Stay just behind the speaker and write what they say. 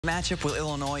Matchup with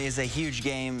Illinois is a huge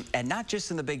game, and not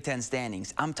just in the Big Ten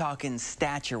standings. I'm talking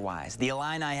stature-wise. The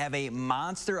Illini have a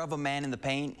monster of a man in the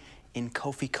paint in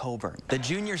Kofi Cockburn. The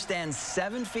junior stands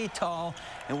 7 feet tall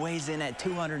and weighs in at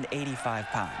 285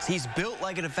 pounds. He's built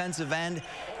like a defensive end,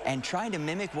 and trying to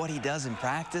mimic what he does in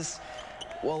practice,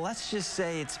 well, let's just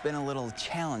say it's been a little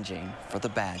challenging for the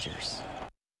Badgers.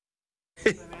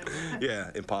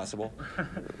 Yeah, impossible.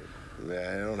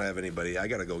 I don't have anybody. I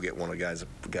got to go get one of the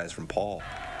guys from Paul.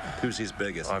 Who's his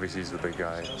biggest? Obviously, he's the big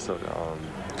guy. So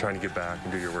trying to get back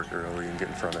and do your work early and get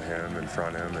in front of him and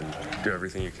front him and do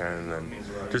everything you can. And then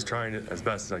just trying to, as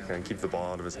best as I can, keep the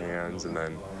ball out of his hands. And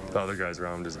then the other guys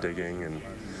around him just digging and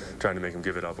trying to make him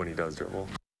give it up when he does dribble.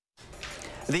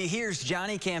 The Here's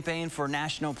Johnny campaign for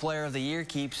National Player of the Year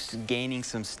keeps gaining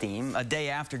some steam. A day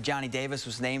after Johnny Davis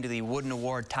was named to the Wooden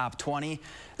Award Top 20,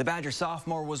 the Badger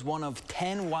sophomore was one of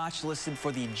 10 watch listed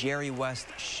for the Jerry West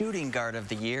Shooting Guard of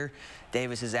the Year.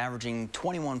 Davis is averaging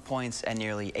 21 points and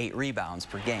nearly 8 rebounds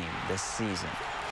per game this season.